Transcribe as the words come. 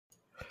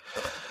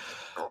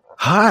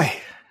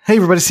Hi. Hey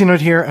everybody,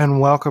 C-Note here,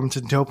 and welcome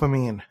to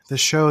Dopamine, the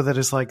show that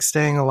is like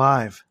staying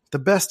alive, the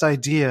best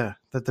idea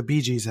that the Bee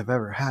Gees have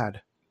ever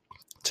had.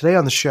 Today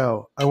on the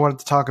show, I wanted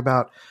to talk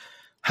about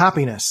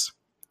happiness,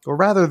 or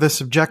rather the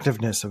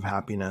subjectiveness of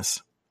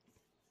happiness.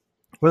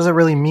 What does it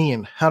really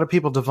mean? How do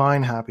people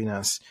define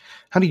happiness?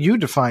 How do you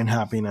define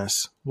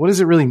happiness? What is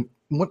it really?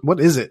 What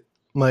is it?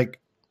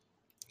 Like,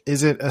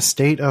 is it a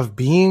state of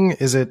being?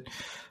 Is it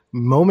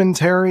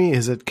momentary?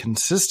 Is it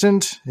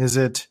consistent? Is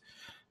it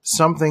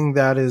something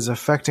that is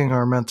affecting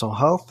our mental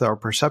health, our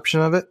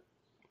perception of it?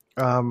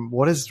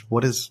 What is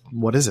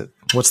it?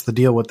 What's the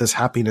deal with this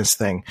happiness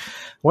thing?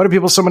 Why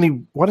do so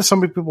many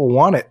people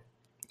want it?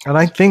 And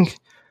I think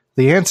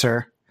the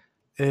answer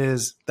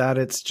is that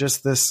it's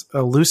just this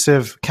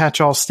elusive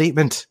catch-all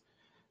statement.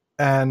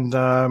 And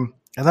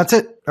that's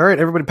it. All right,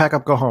 everybody pack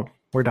up, go home.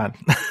 We're done.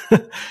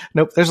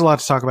 Nope, there's a lot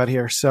to talk about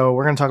here. So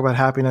we're going to talk about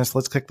happiness.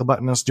 Let's click the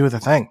button. Let's do the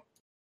thing.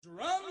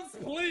 Drums,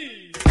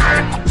 please.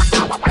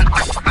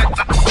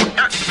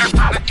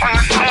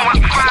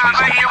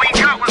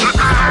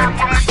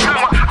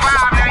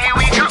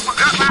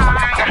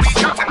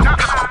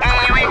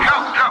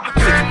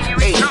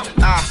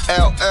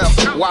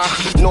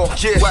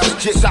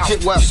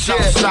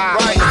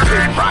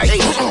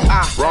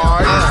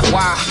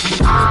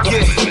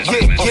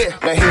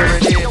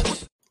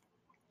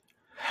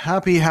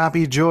 Happy,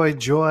 happy, joy,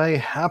 joy.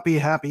 Happy,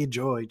 happy,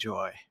 joy,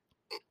 joy.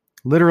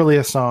 Literally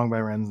a song by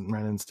Ren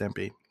and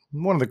Stimpy.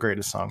 One of the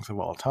greatest songs of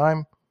all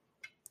time.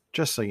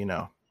 Just so you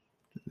know,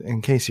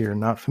 in case you're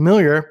not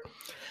familiar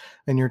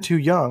and you're too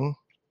young,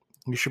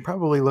 you should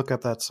probably look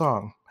up that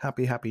song,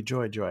 Happy, Happy,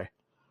 Joy, Joy.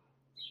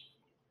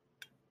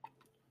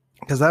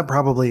 Because that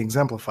probably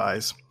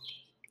exemplifies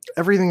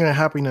everything that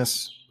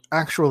happiness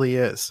actually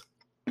is.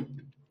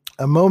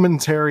 A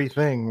momentary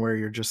thing where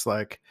you're just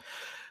like,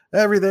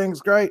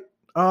 everything's great.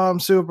 I'm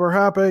super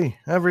happy.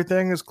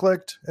 Everything is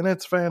clicked and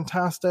it's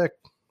fantastic.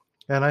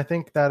 And I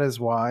think that is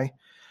why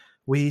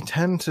we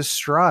tend to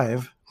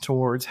strive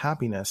towards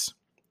happiness.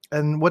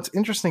 And what's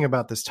interesting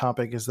about this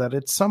topic is that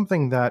it's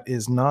something that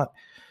is not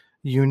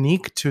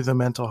unique to the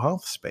mental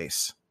health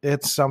space.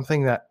 It's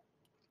something that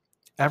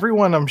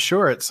everyone, I'm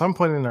sure, at some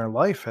point in their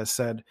life has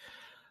said,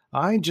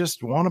 I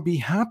just want to be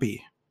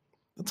happy.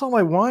 That's all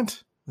I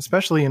want,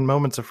 especially in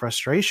moments of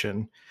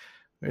frustration.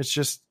 It's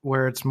just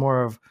where it's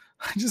more of,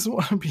 I just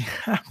want to be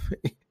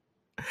happy.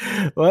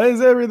 Why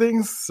does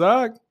everything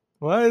suck?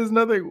 Why is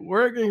nothing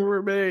working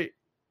for me?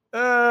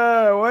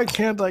 Why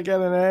can't I get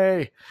an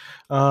A?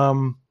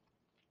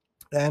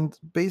 And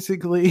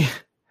basically,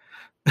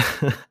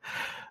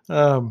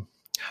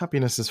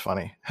 happiness is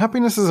funny.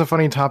 Happiness is a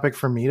funny topic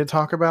for me to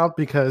talk about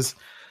because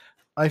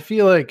I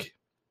feel like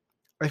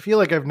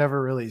I've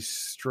never really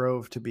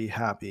strove to be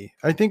happy.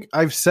 I think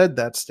I've said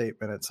that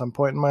statement at some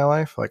point in my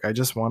life, like I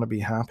just want to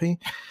be happy,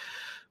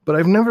 but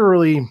I've never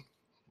really.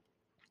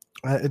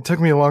 It took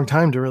me a long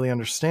time to really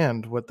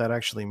understand what that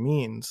actually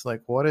means.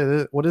 Like, what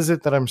is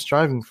it that I'm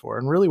striving for?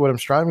 And really what I'm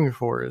striving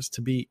for is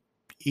to be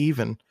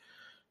even,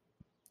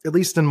 at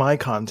least in my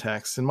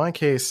context. In my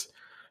case,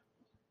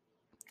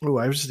 I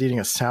was just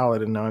eating a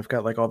salad and now I've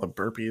got like all the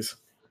burpees.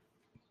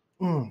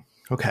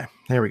 Okay,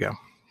 there we go.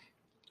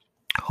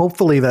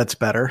 Hopefully that's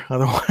better.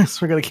 Otherwise,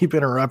 we're going to keep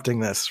interrupting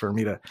this for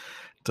me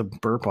to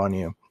burp on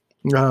you.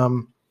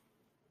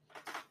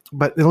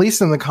 But at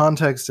least in the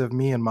context of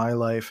me and my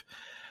life,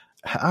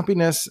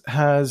 happiness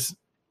has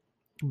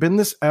been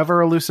this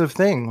ever elusive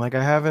thing. Like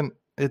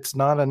it's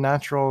not a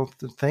natural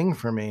thing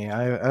for me.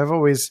 I've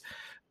always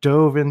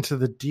dove into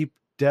the deep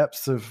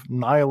depths of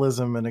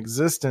nihilism and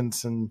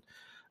existence. And,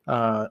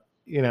 I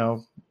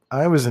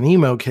was an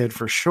emo kid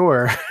for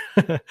sure.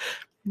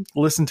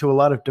 Listened to a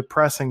lot of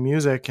depressing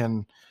music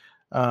and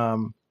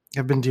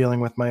have been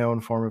dealing with my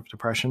own form of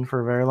depression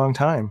for a very long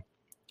time.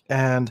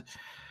 And,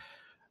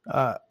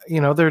 there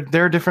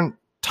are different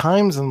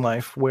times in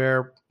life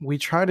where we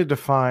try to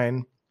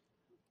define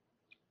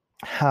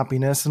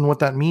happiness and what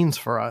that means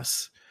for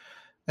us.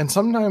 And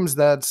sometimes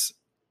that's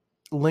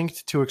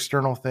linked to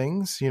external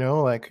things,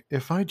 like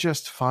if I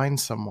just find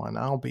someone,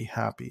 I'll be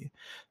happy.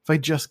 If I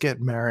just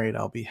get married,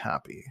 I'll be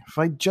happy. If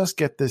I just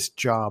get this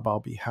job, I'll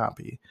be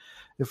happy.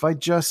 If I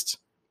just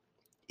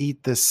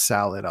eat this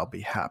salad, I'll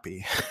be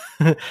happy.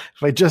 If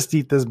I just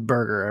eat this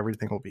burger,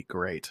 everything will be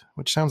great,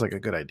 which sounds like a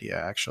good idea,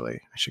 actually.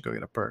 I should go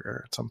get a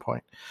burger at some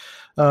point.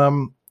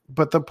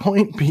 But the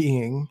point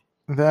being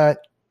that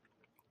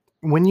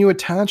when you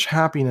attach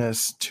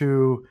happiness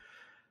to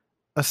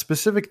a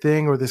specific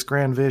thing or this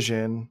grand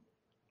vision,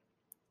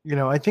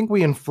 I think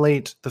we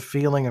inflate the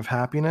feeling of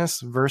happiness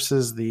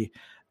versus the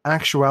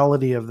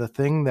actuality of the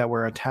thing that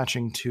we're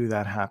attaching to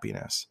that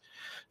happiness.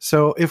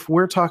 So if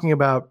we're talking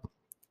about,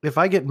 if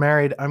I get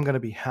married, I'm going to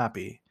be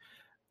happy.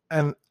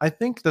 And I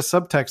think the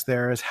subtext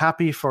there is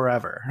happy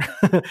forever.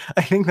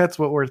 I think that's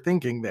what we're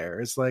thinking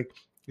there. It's like,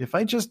 if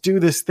I just do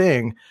this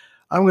thing,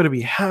 I'm going to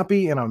be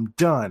happy and I'm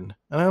done.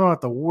 And I don't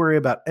have to worry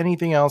about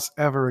anything else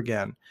ever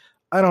again.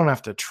 I don't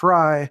have to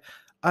try.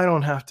 I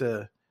don't have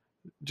to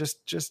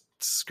just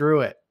screw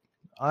it.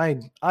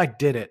 I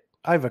did it.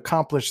 I've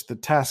accomplished the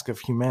task of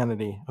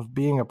humanity, of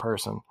being a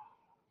person.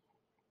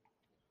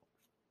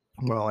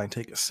 Well, I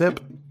take a sip.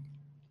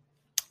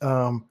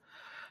 And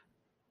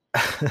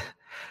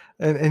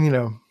you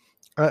know,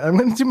 I'm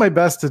going to do my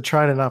best to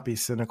try to not be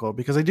cynical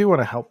because I do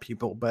want to help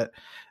people, but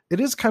it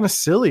is kind of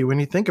silly when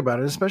you think about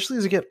it, especially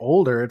as you get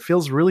older. It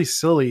feels really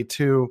silly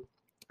to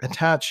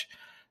attach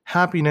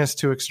happiness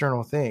to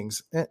external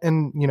things.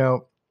 And you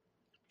know,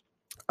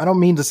 I don't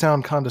mean to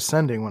sound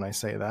condescending when I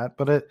say that,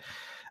 but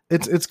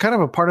it's kind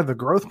of a part of the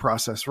growth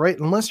process, right?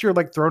 Unless you're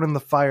like thrown in the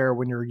fire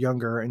when you're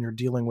younger and you're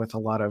dealing with a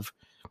lot of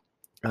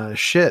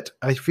shit.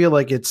 I feel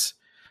like it's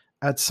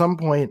at some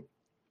point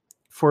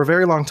for a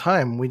very long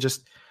time,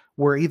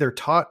 we're either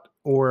taught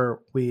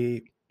or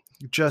we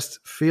just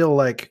feel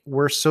like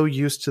we're so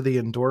used to the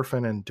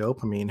endorphin and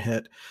dopamine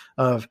hit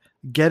of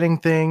getting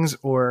things,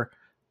 or,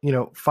 you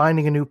know,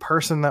 finding a new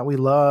person that we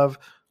love,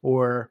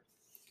 or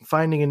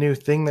finding a new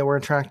thing that we're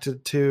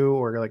attracted to,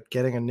 or like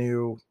getting a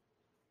new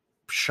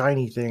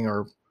shiny thing,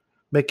 or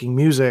making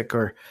music,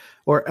 or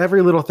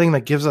every little thing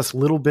that gives us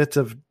little bits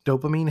of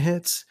dopamine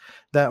hits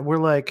that we're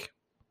like,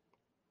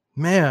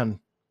 man,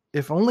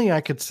 if only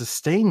I could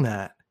sustain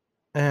that.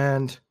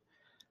 And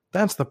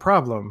that's the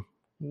problem.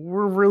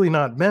 We're really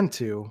not meant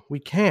to. We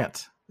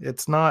can't.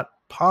 It's not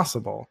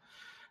possible.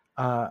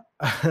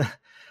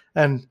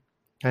 And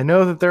I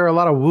know that there are a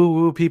lot of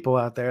woo-woo people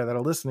out there that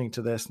are listening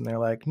to this and they're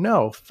like,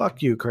 no,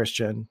 fuck you,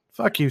 Christian.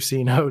 Fuck you,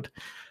 C-Note.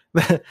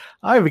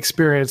 I've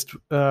experienced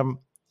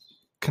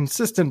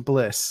consistent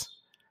bliss.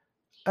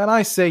 And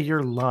I say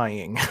you're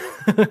lying.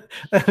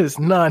 That is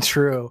not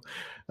true.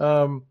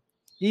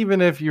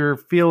 Even if you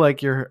feel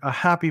like you're a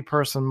happy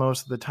person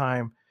most of the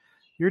time,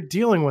 you're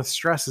dealing with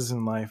stresses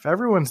in life.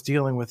 Everyone's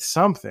dealing with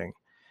something.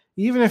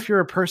 Even if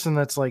you're a person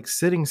that's like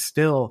sitting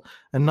still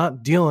and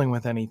not dealing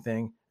with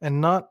anything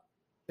and not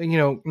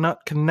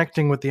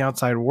connecting with the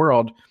outside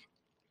world,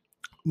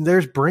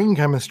 there's brain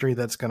chemistry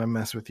that's going to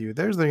mess with you.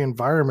 There's the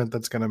environment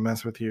that's going to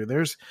mess with you.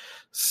 There's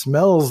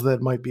smells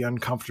that might be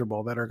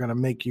uncomfortable that are going to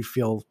make you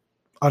feel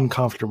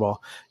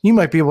uncomfortable. You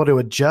might be able to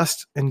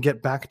adjust and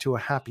get back to a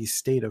happy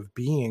state of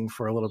being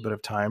for a little bit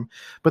of time.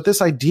 But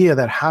this idea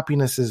that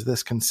happiness is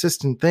this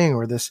consistent thing,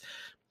 or this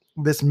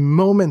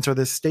moment, or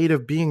this state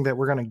of being that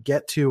we're going to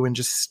get to and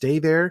just stay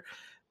there,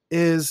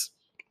 is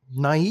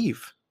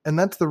naive. And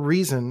that's the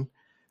reason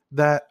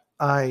that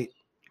I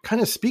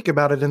kind of speak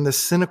about it in this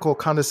cynical,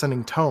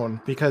 condescending tone,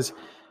 because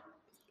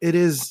it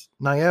is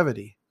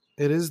naivety.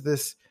 It is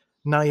this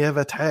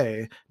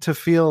naivete to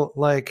feel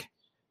like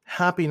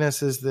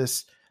happiness is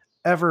this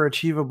ever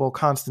achievable,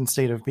 constant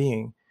state of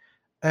being.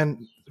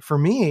 And for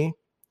me,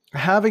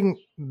 having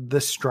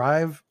the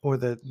strive or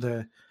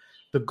the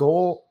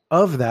goal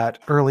of that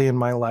early in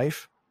my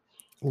life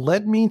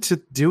led me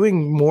to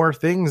doing more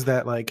things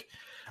that like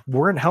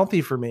weren't healthy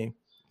for me.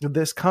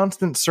 This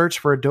constant search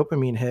for a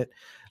dopamine hit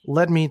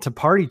led me to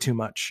party too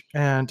much.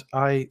 And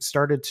I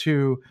started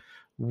to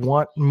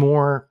want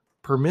more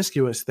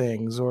promiscuous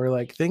things, or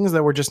like things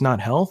that were just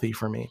not healthy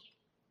for me.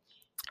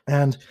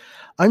 And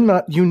I'm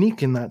not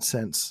unique in that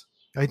sense.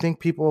 I think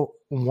people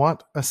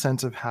want a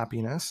sense of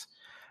happiness,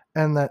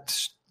 and that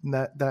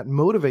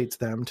motivates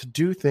them to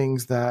do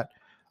things that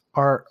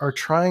are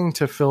trying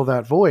to fill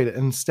that void,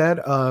 instead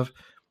of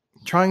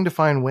trying to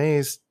find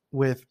ways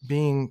with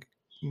being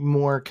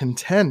more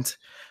content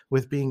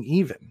with being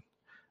even,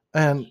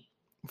 and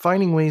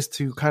finding ways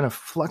to kind of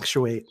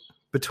fluctuate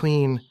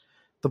between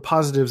the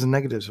positives and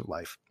negatives of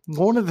life.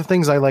 One of the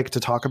things I like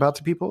to talk about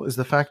to people is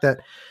the fact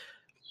that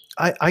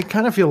I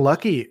kind of feel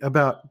lucky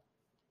about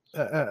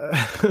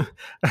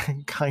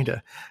kind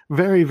of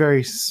very,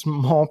 very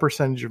small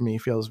percentage of me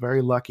feels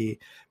very lucky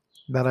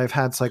that I've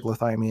had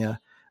cyclothymia,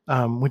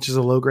 which is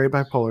a low-grade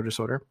bipolar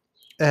disorder,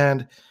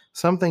 and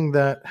something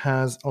that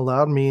has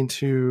allowed me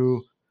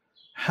to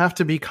have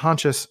to be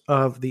conscious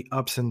of the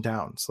ups and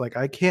downs. Like,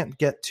 I can't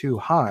get too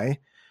high,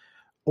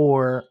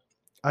 or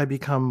I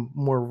become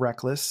more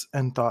reckless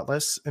and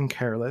thoughtless and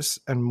careless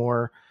and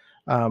more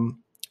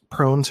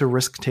prone to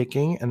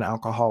risk-taking and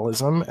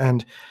alcoholism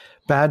and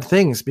bad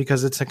things,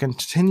 because it's a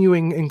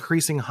continuing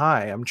increasing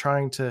high. I'm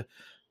trying to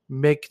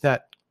make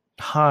that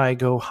high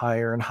go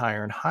higher and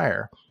higher and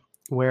higher.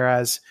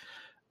 Whereas,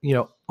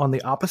 on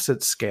the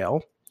opposite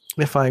scale,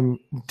 if I'm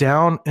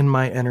down in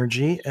my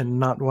energy and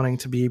not wanting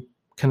to be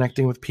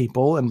connecting with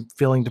people and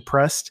feeling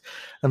depressed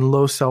and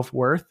low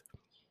self-worth,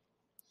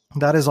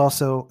 that is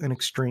also an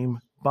extreme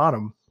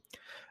bottom.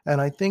 And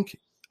I think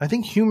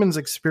humans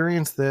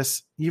experience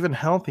this, even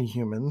healthy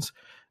humans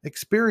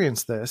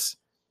experience this,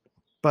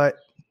 but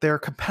their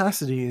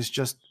capacity is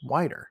just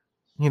wider.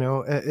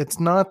 It's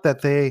not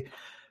that they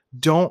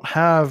don't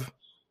have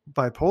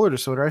bipolar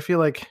disorder. I feel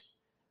like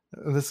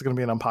this is going to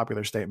be an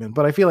unpopular statement,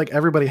 but I feel like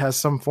everybody has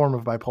some form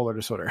of bipolar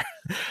disorder.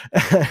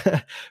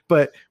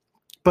 but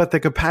the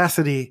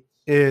capacity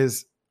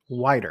is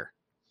wider.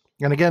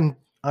 And again,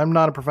 I'm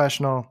not a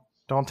professional.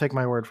 Don't take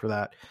my word for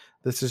that.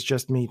 This is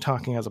just me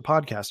talking as a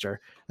podcaster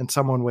and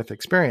someone with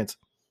experience.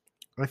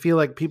 I feel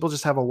like people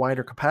just have a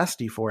wider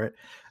capacity for it,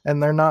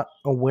 and they're not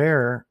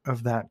aware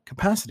of that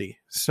capacity.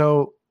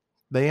 So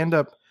They end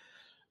up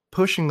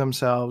pushing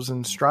themselves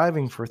and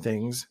striving for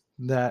things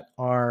that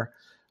are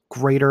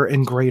greater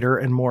and greater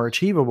and more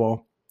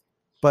achievable.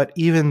 But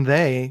even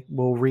they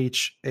will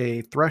reach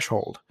a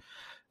threshold.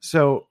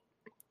 So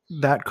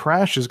that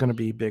crash is going to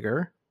be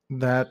bigger,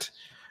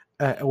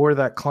 or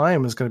that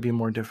climb is going to be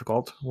more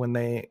difficult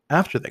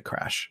after they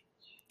crash.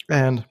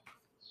 And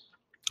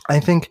I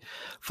think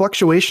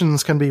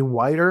fluctuations can be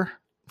wider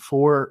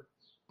for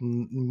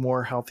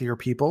more healthier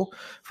people.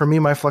 For me,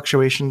 my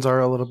fluctuations are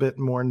a little bit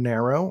more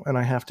narrow, and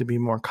I have to be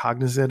more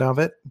cognizant of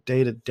it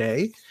day to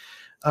day.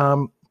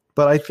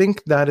 But I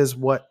think that is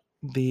what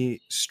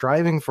the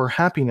striving for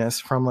happiness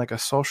from like a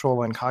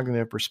social and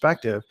cognitive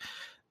perspective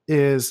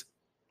is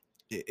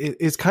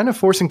kind of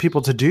forcing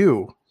people to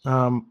do,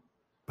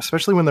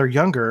 especially when they're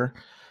younger,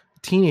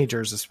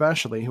 teenagers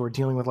especially, who are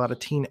dealing with a lot of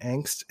teen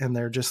angst, and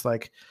they're just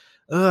like,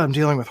 I'm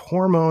dealing with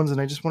hormones and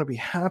I just want to be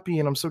happy,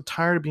 and I'm so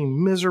tired of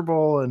being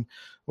miserable and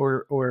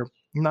or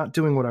not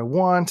doing what I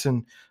want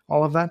and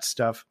all of that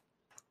stuff.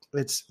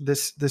 It's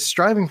this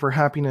striving for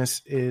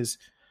happiness is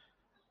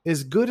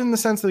good in the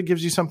sense that it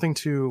gives you something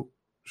to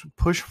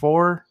push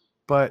for,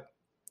 but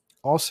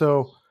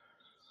also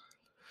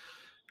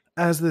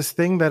as this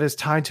thing that is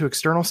tied to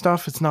external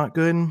stuff, it's not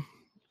good.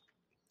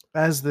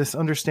 As this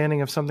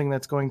understanding of something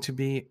that's going to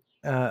be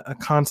a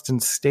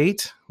constant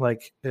state,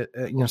 like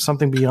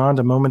something beyond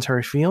a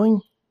momentary feeling,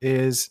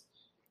 is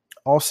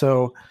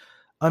also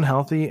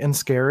unhealthy and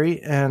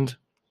scary and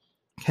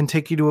can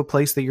take you to a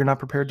place that you're not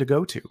prepared to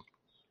go to.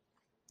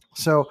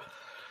 So,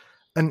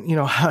 and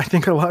I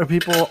think a lot of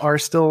people are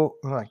still.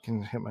 I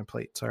can hit my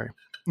plate. Sorry.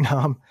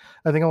 I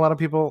think a lot of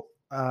people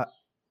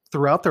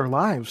throughout their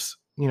lives,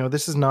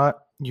 this is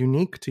not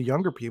unique to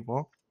younger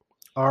people,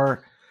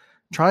 are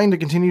trying to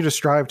continue to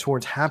strive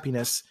towards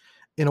happiness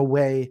in a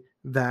way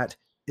that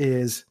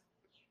is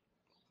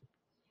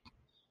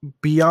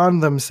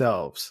beyond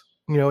themselves.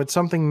 It's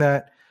something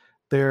that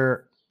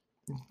they're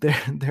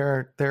in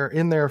their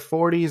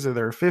 40s or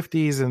their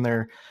 50s, and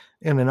they're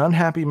in an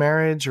unhappy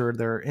marriage, or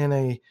they're in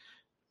a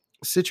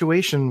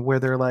situation where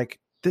they're like,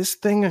 this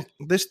thing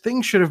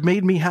should have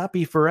made me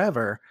happy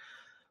forever,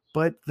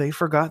 but they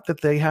forgot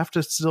that they have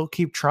to still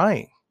keep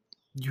trying.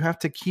 You have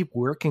to keep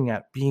working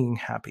at being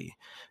happy.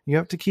 You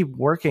have to keep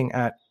working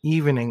at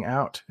evening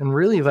out, and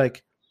really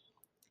like,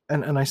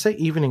 and I say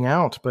evening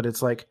out, but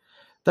it's like,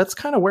 that's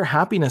kind of where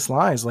happiness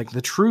lies. Like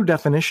the true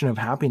definition of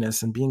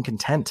happiness and being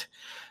content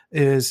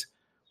is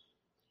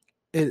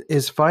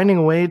finding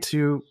a way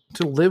to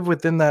live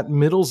within that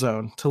middle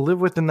zone, to live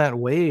within that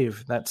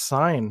wave, that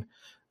sine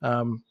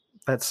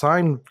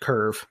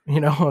curve,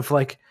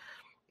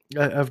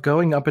 of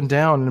going up and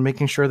down, and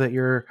making sure that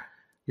you're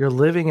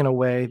living in a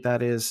way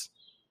that is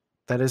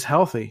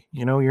healthy.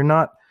 You're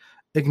not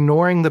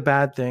ignoring the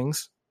bad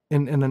things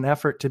in an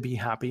effort to be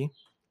happy,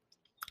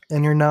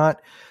 and you're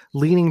not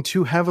leaning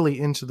too heavily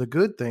into the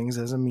good things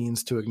as a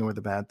means to ignore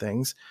the bad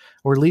things,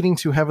 or leaning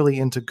too heavily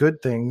into good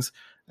things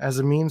as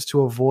a means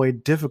to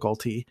avoid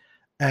difficulty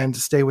and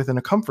stay within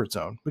a comfort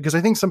zone. Because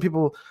I think some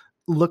people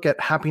look at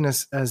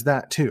happiness as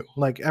that too.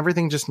 Like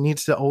everything just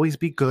needs to always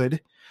be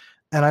good,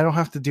 and I don't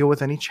have to deal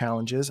with any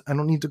challenges. I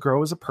don't need to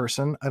grow as a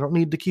person. I don't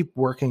need to keep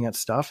working at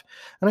stuff.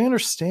 And I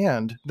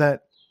understand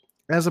that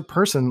as a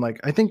person, like,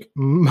 I think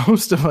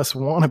most of us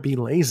want to be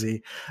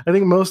lazy. I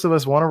think most of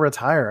us want to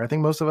retire. I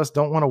think most of us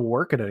don't want to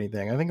work at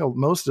anything. I think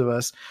most of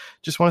us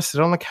just want to sit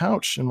on the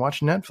couch and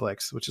watch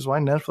Netflix, which is why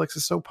Netflix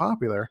is so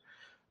popular.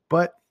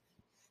 But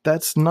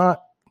that's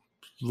not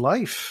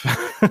life.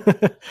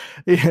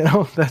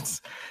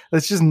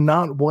 That's just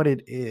not what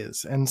it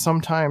is. And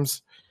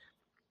sometimes,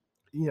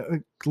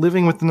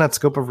 living within that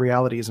scope of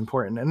reality is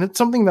important. And it's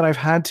something that I've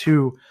had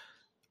to,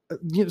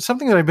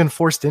 something that I've been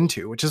forced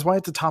into, which is why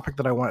it's a topic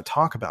that I want to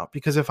talk about.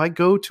 Because if I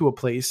go to a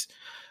place,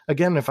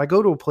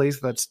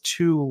 that's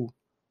too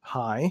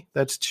high,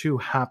 that's too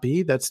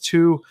happy, that's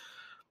too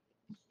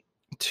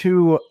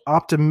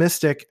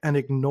optimistic and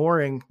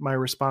ignoring my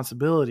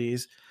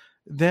responsibilities,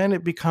 then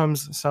it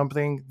becomes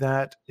something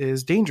that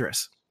is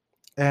dangerous,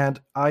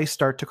 and I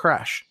start to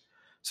crash.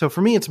 So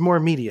for me, it's more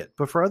immediate.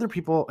 But for other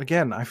people,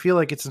 again, I feel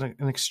like it's an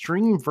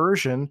extreme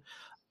version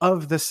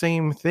of the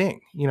same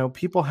thing.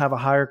 People have a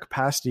higher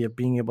capacity of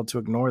being able to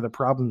ignore the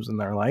problems in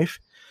their life.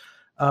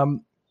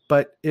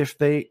 But if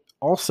they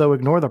also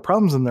ignore the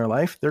problems in their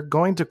life, they're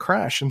going to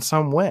crash in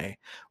some way,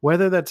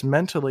 whether that's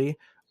mentally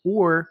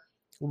or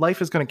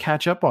life is going to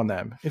catch up on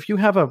them. If you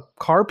have a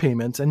car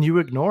payment and you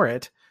ignore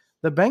it,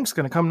 the bank's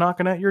going to come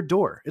knocking at your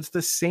door. It's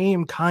the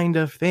same kind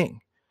of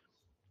thing.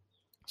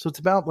 So it's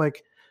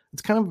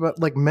kind of about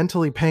like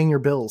mentally paying your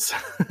bills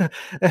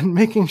and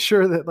making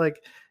sure that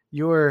like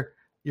you're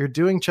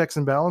doing checks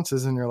and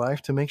balances in your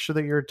life to make sure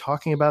that you're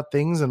talking about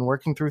things and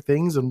working through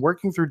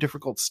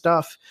difficult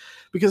stuff,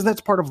 because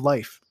that's part of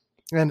life.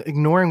 And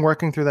ignoring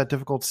working through that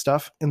difficult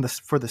stuff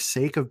for the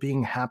sake of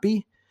being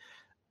happy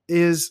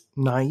is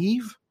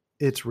naive.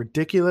 It's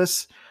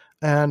ridiculous.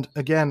 And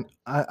again,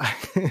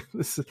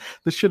 this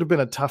should have been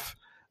a tough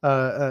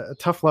a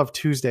Tough Love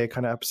Tuesday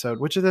kind of episode,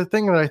 which is the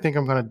thing that I think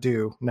I'm going to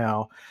do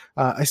now.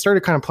 I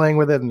started kind of playing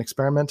with it and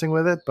experimenting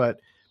with it, but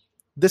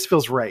this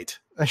feels right.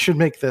 I should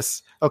make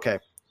this. Okay.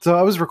 So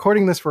I was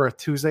recording this for a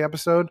Tuesday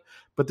episode,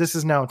 but this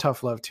is now a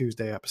Tough Love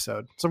Tuesday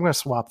episode. So I'm going to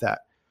swap that.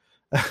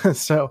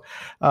 So,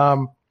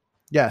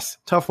 yes,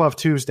 Tough Love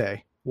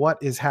Tuesday. What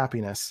is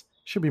happiness?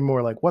 Should be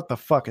more like, what the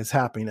fuck is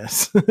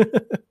happiness?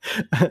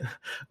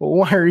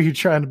 Why are you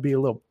trying to be a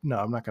little, no,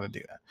 I'm not going to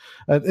do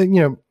that.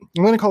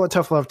 I'm going to call it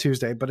Tough Love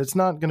Tuesday, but it's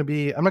not going to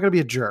be, I'm not going to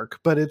be a jerk,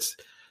 but it's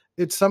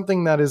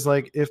something that is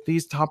like, if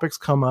these topics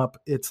come up,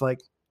 it's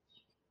like,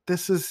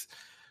 this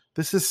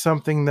is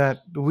something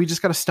that we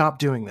just got to stop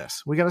doing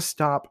this. We got to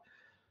stop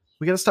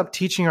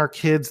teaching our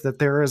kids that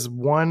there is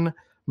one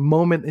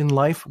moment in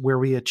life where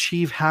we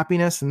achieve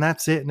happiness and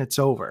that's it and it's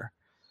over.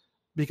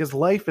 Because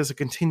life is a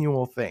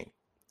continual thing.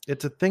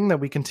 It's a thing that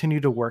we continue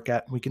to work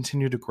at, we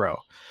continue to grow.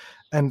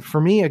 And for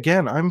me,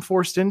 again, I'm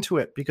forced into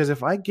it because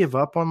if I give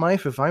up on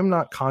life, if I'm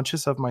not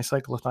conscious of my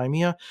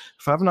cyclothymia,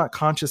 if I'm not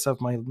conscious of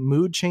my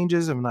mood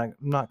changes, if I'm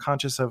not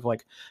conscious of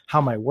like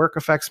how my work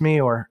affects me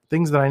or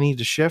things that I need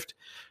to shift,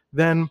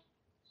 then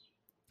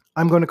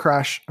I'm going to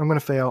crash, I'm going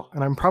to fail,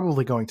 and I'm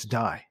probably going to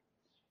die.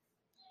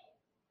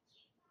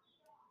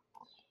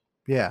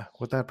 Yeah,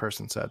 what that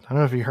person said. I don't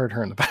know if you heard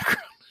her in the background.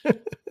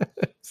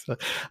 So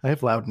I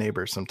have loud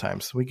neighbors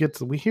sometimes.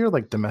 We hear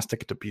like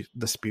domestic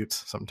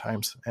disputes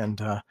sometimes,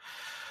 and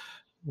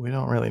we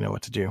don't really know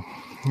what to do.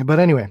 But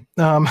anyway,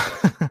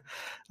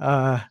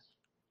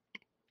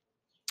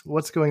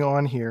 what's going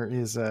on here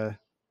is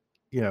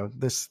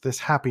this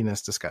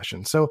happiness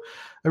discussion. So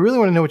I really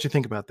want to know what you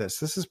think about this.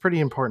 This is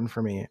pretty important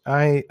for me.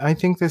 I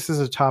think this is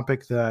a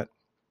topic that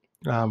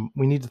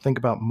we need to think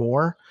about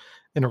more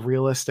in a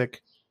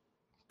realistic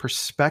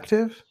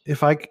perspective.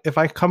 If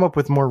I come up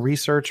with more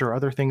research or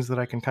other things that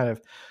I can kind of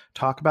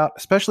talk about,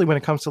 especially when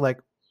it comes to like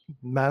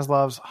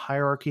Maslow's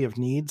hierarchy of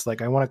needs,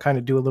 like I want to kind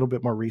of do a little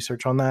bit more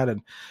research on that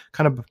and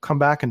kind of come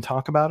back and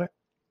talk about it.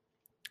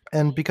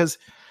 And because,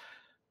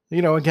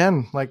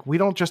 again, like we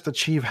don't just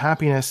achieve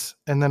happiness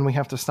and then we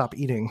have to stop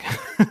eating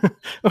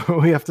or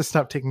we have to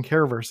stop taking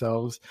care of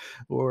ourselves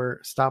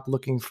or stop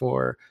looking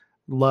for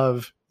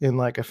love in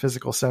like a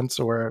physical sense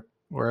or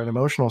an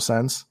emotional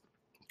sense,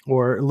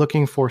 or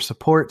looking for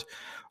support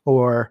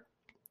or,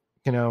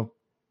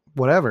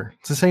 whatever.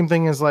 It's the same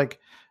thing as like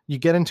you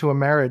get into a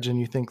marriage and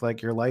you think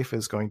like your life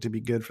is going to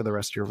be good for the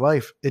rest of your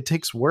life. It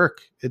takes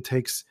work. It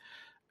takes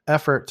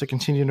effort to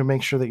continue to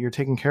make sure that you're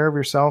taking care of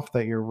yourself,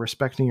 that you're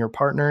respecting your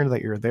partner,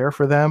 that you're there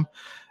for them.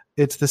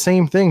 It's the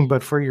same thing,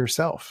 but for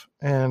yourself.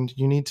 And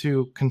you need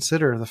to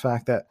consider the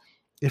fact that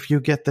if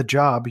you get the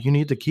job, you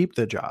need to keep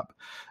the job.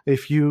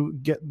 If you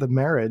get the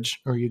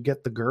marriage or you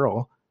get the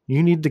girl,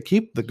 you need to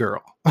keep the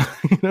girl.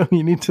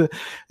 You need to,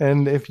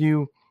 and if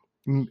you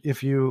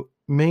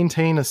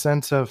maintain a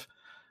sense of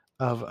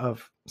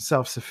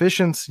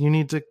self-sufficiency, you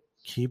need to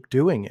keep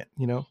doing it,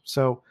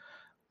 So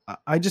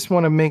I just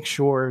want to make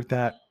sure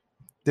that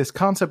this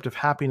concept of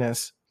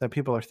happiness that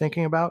people are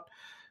thinking about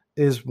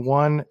is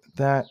one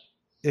that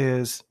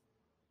is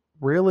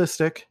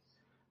realistic.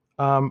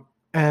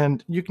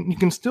 And you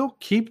can still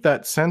keep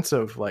that sense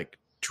of like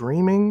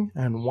dreaming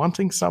and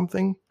wanting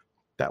something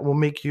that will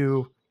make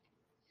you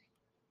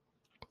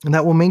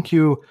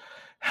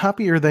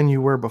happier than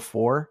you were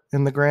before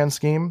in the grand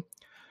scheme.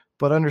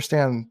 But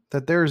understand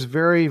that there's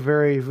very,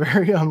 very,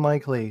 very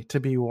unlikely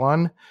to be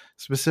one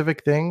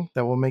specific thing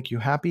that will make you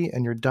happy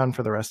and you're done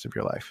for the rest of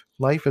your life.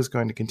 Life is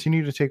going to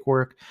continue to take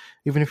work.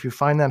 Even if you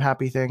find that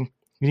happy thing,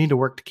 you need to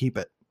work to keep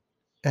it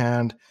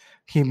and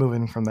keep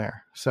moving from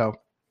there. So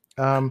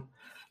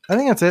I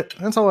think that's it.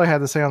 That's all I had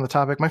to say on the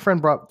topic. My friend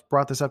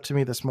brought this up to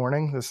me this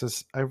morning.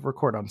 I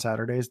record on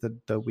Saturdays,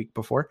 the week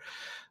before.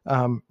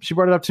 She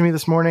brought it up to me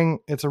this morning.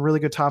 It's a really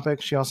good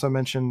topic. She also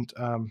mentioned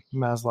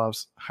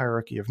Maslow's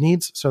hierarchy of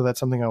needs. So that's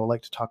something I would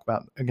like to talk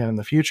about again in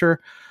the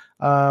future.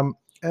 And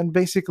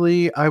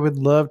basically, I would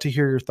love to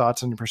hear your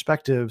thoughts and your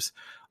perspectives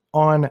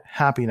on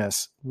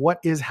happiness. What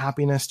is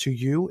happiness to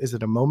you? Is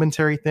it a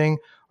momentary thing?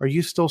 Are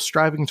you still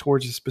striving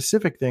towards a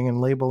specific thing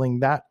and labeling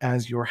that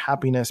as your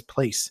happiness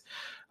place?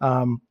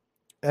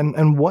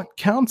 And what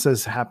counts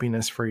as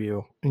happiness for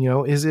you?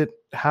 Is it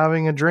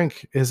having a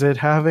drink? Is it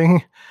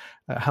having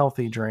a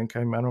healthy drink? I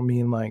don't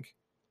mean like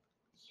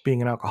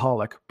being an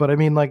alcoholic, but I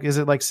mean like, is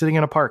it like sitting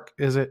in a park?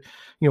 Is it,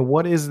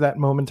 what is that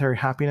momentary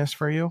happiness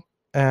for you?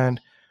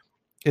 And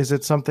is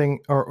it something,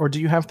 or do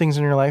you have things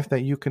in your life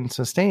that you can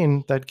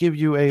sustain that give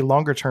you a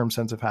longer term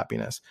sense of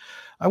happiness?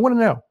 I want to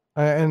know.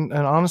 And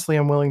honestly,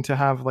 I'm willing to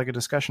have like a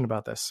discussion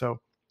about this. So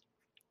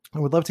I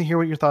would love to hear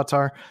what your thoughts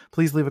are.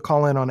 Please leave a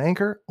call in on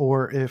Anchor,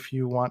 or if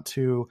you want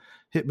to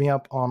hit me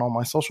up on all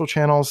my social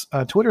channels.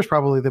 Twitter is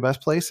probably the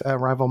best place at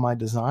Rival My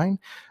Design,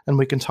 and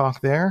we can talk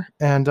there.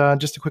 And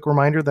just a quick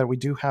reminder that we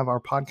do have our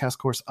podcast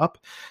course up.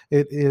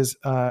 It is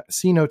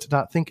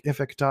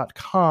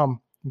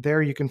cnote.thinkific.com.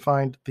 There you can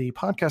find the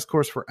podcast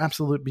course for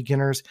absolute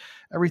beginners,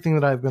 everything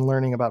that I've been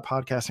learning about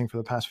podcasting for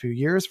the past few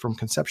years, from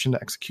conception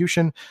to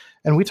execution.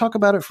 And we talk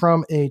about it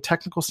from a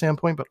technical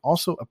standpoint, but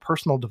also a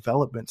personal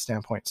development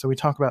standpoint. So we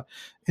talk about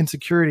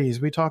insecurities.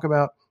 We talk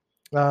about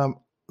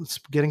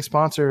getting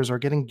sponsors or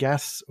getting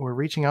guests or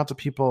reaching out to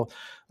people,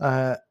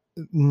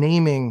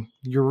 naming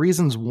your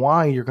reasons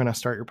why you're going to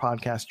start your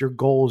podcast, your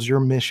goals, your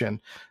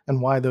mission,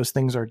 and why those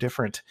things are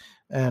different,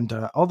 and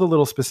all the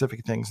little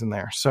specific things in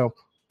there. So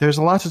there's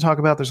a lot to talk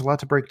about. There's a lot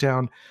to break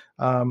down.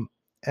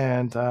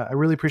 And I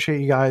really appreciate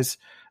you guys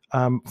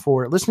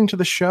for listening to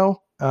the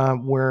show.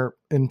 We're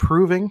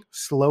improving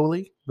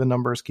slowly. The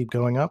numbers keep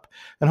going up,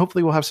 and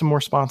hopefully we'll have some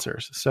more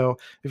sponsors. So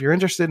if you're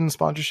interested in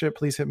sponsorship,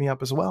 please hit me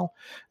up as well.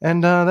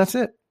 And that's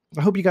it.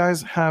 I hope you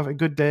guys have a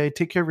good day.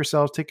 Take care of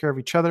yourselves, take care of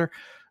each other,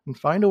 and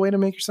find a way to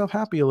make yourself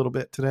happy a little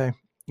bit today.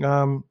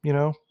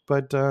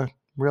 But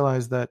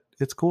realize that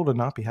it's cool to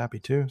not be happy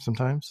too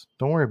sometimes.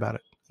 Don't worry about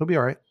it. It'll be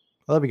all right.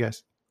 I love you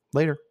guys.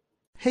 Later.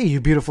 Hey,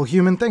 you beautiful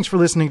human. Thanks for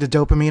listening to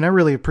Dopamine. I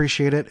really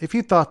appreciate it. If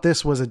you thought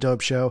this was a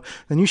dope show,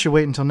 then you should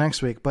wait until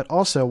next week. But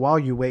also, while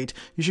you wait,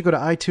 you should go to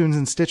iTunes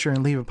and Stitcher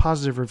and leave a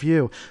positive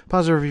review.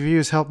 Positive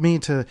reviews help me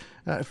to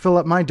fill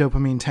up my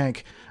dopamine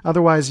tank.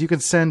 Otherwise, you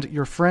could send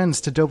your friends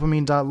to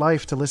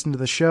dopamine.life to listen to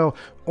the show,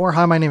 or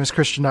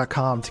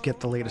HiMyNameIsChristian.com to get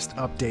the latest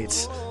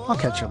updates. I'll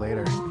catch you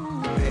later.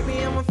 Baby,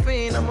 I'm a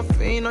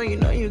fiend. Oh, you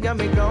know you got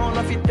me going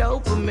off your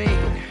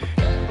dopamine.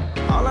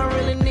 All I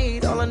really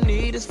need, all I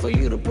need is for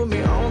you to put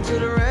me on to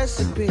the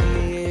recipe.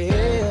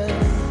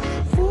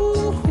 Yeah.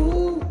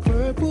 Ooh,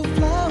 purple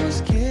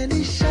flowers,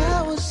 candy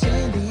showers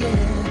in the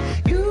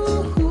air.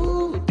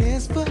 You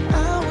dance for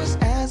hours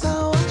as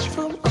I watch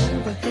from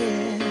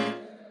overhead.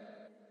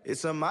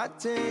 It's a my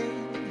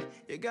thing,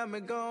 you got me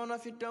going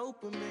off your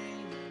dopamine.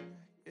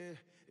 Yeah,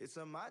 it's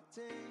a my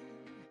thing,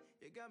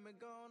 you got me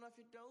going off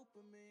your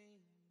dopamine.